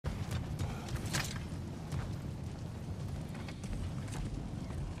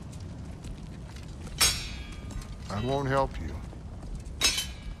I won't help you.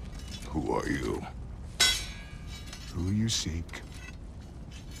 Who are you? Who you seek,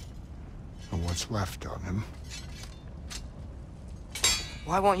 and what's left of him.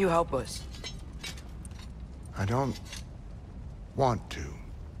 Why won't you help us? I don't want to.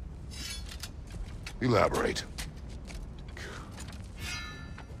 Elaborate.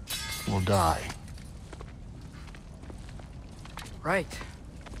 We'll die. Right.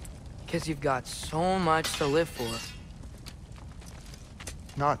 Because you've got so much to live for.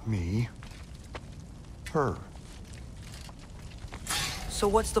 Not me. Her. So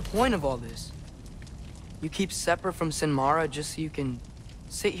what's the point of all this? You keep separate from Sinmara just so you can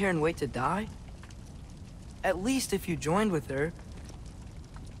sit here and wait to die? At least if you joined with her,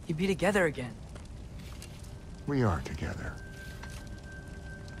 you'd be together again. We are together.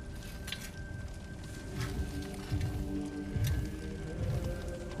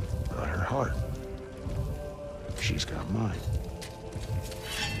 Got her heart. She's got mine.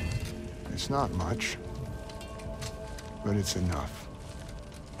 It's not much, but it's enough.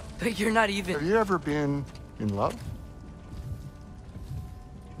 But you're not even... Have you ever been in love?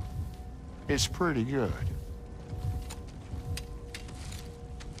 It's pretty good.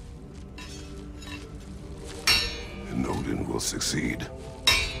 And Odin will succeed.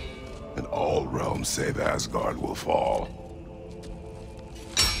 And all realms save Asgard will fall.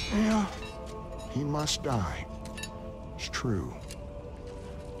 Yeah, he must die. It's true.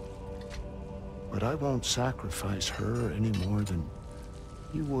 But I won't sacrifice her any more than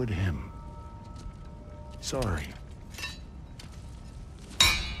you would him. Sorry.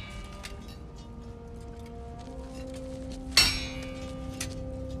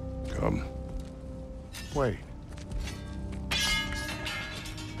 Come. Wait.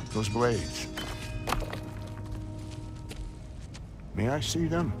 Those blades. May I see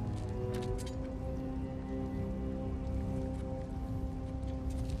them?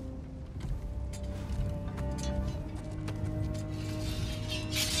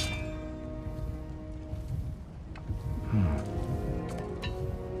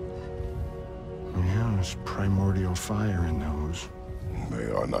 Yeah, there's primordial fire in those. They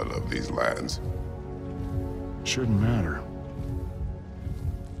are not of these lands. Shouldn't matter.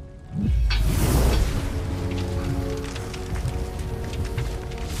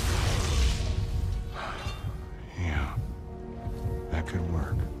 Yeah, that could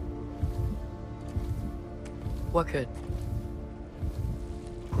work. What could?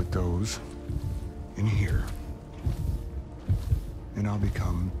 Put those in here, and I'll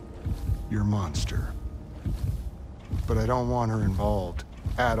become your monster. But I don't want her involved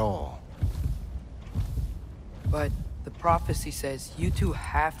at all. But the prophecy says you two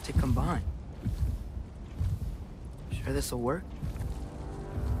have to combine. Sure this'll work?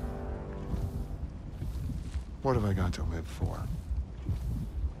 What have I got to live for?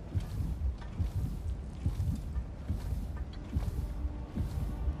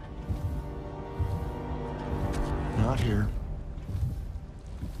 Not here.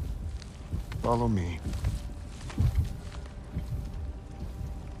 Follow me.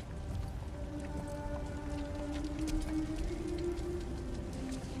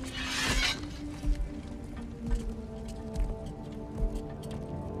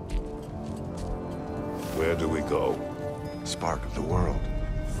 Where do we go? Spark of the world.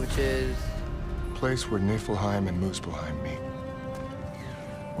 Which is... Place where Niflheim and Muspelheim meet.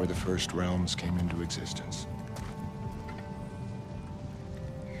 Where the first realms came into existence.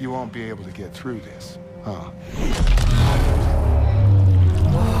 You won't be able to get through this, huh?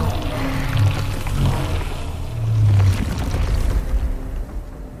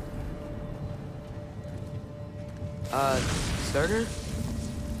 Surtur?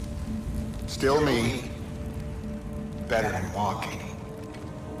 Still me. Better than walking.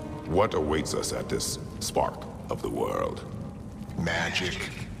 What awaits us at this spark of the world? Magic,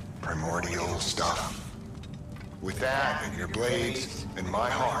 primordial stuff. With that and your blades and my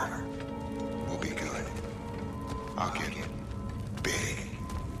heart, we'll be good. I'll get big,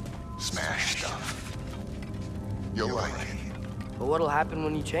 smash stuff. You'll like it. But what'll happen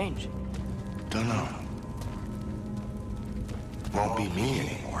when you change? Dunno. Won't be me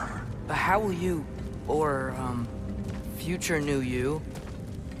anymore. But how will you, or, future new you,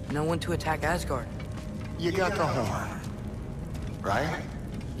 know when to attack Asgard? You got the horn, right?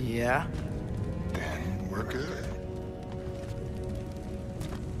 Yeah? Then we're good.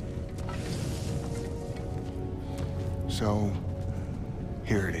 So,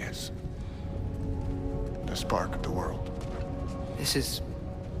 here it is. The spark of the world. This is...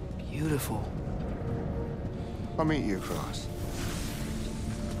 beautiful. I'll meet you across.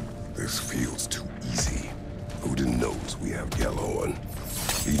 This feels too easy. Odin knows we have Gjallarhorn.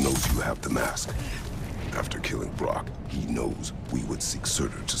 He knows you have the mask. After killing Brok, he knows we would seek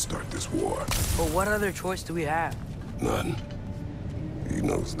Surtur to start this war. But what other choice do we have? None. He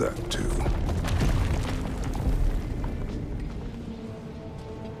knows that too.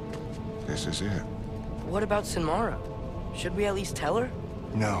 This is it. What about Sinmara? Should we at least tell her?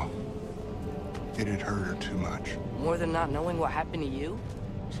 No. It'd hurt her too much. More than not knowing what happened to you?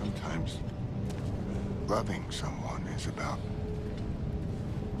 Sometimes loving someone is about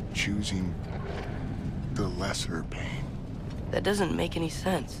choosing the lesser pain. That doesn't make any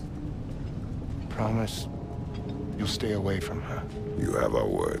sense. Promise you'll stay away from her. You have our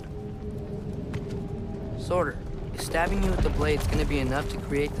word. Surtur, is stabbing you with the blades gonna be enough to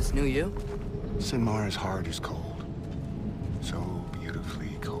create this new you? Sinmara's heart is cold. So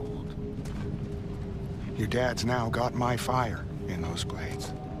beautifully cold. Your dad's now got my fire in those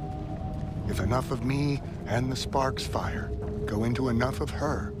blades. If enough of me and the spark's fire go into enough of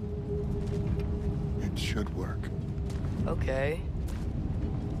her, it should work. Okay.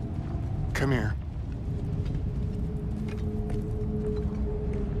 Come here.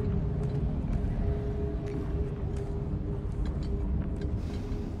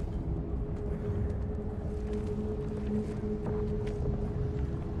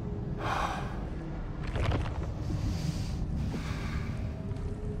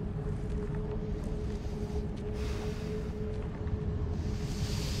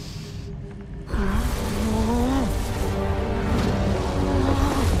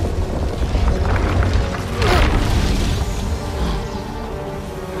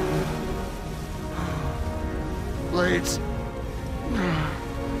 Blades.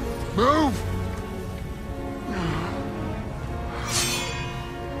 Move!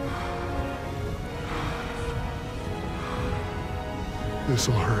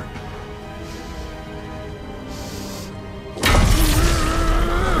 This'll hurt.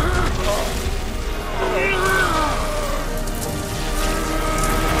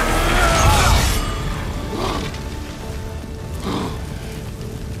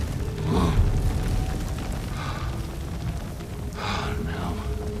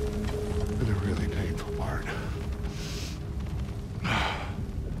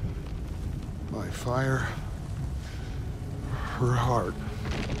 Fire, her heart.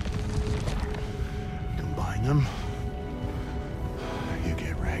 Combine them, you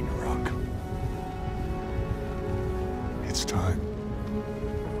get Ragnarok. It's time.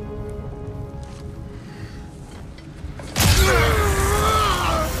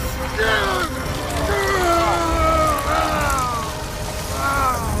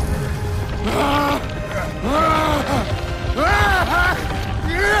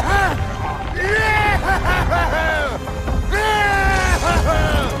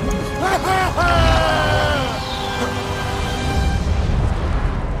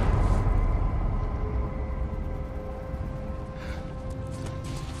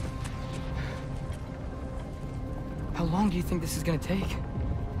 How long do you think this is gonna take?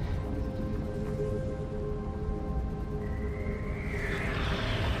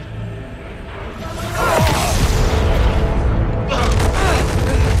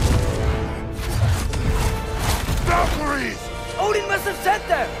 Valkyries! Odin must have sent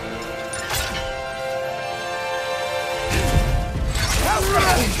them!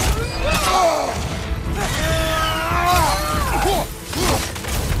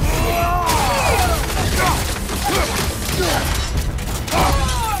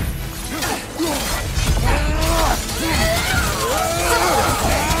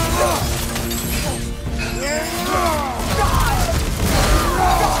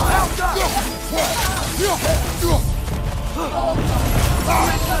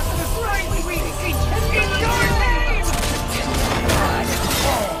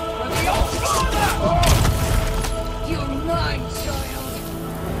 You're mine, child!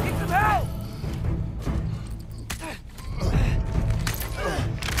 Get them out!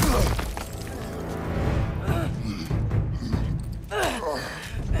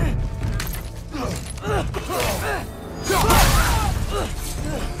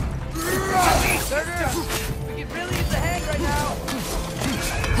 Surtur, we can really use the hang right now.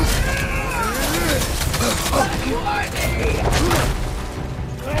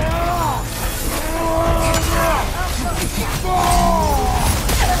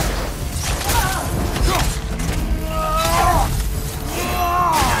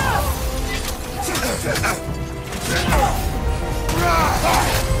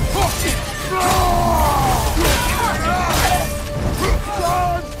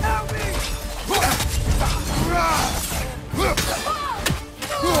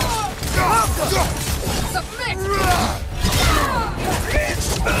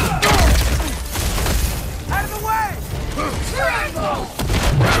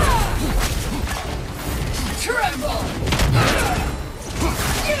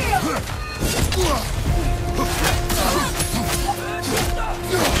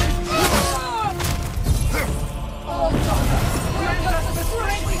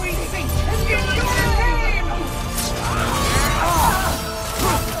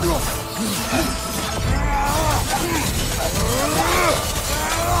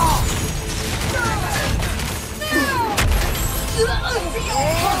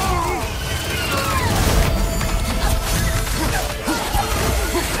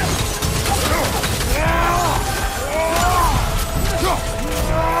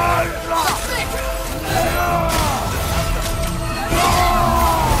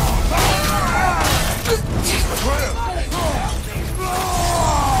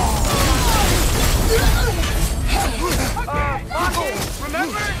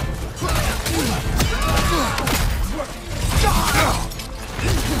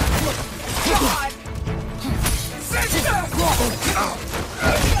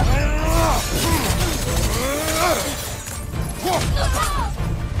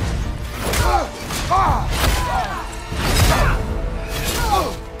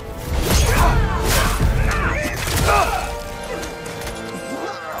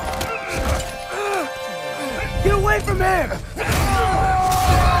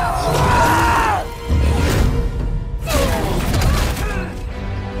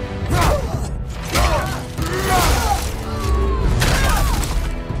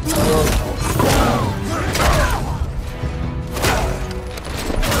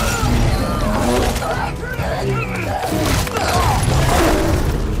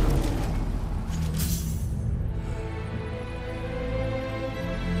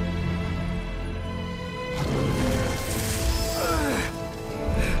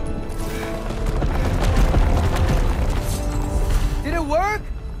 work?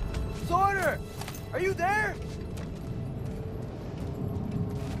 Surtur! Are you there?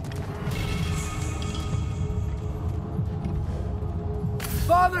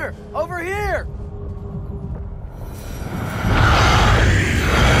 Father! Over here!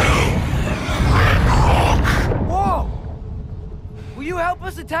 Whoa! Will you help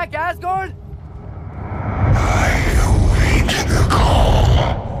us attack Asgard?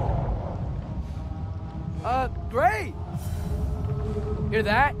 Great! Hear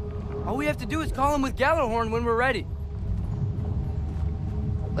that? All we have to do is call him with Gjallarhorn when we're ready.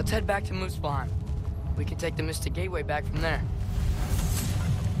 Let's head back to Muspelheim. We can take the Mystic Gateway back from there.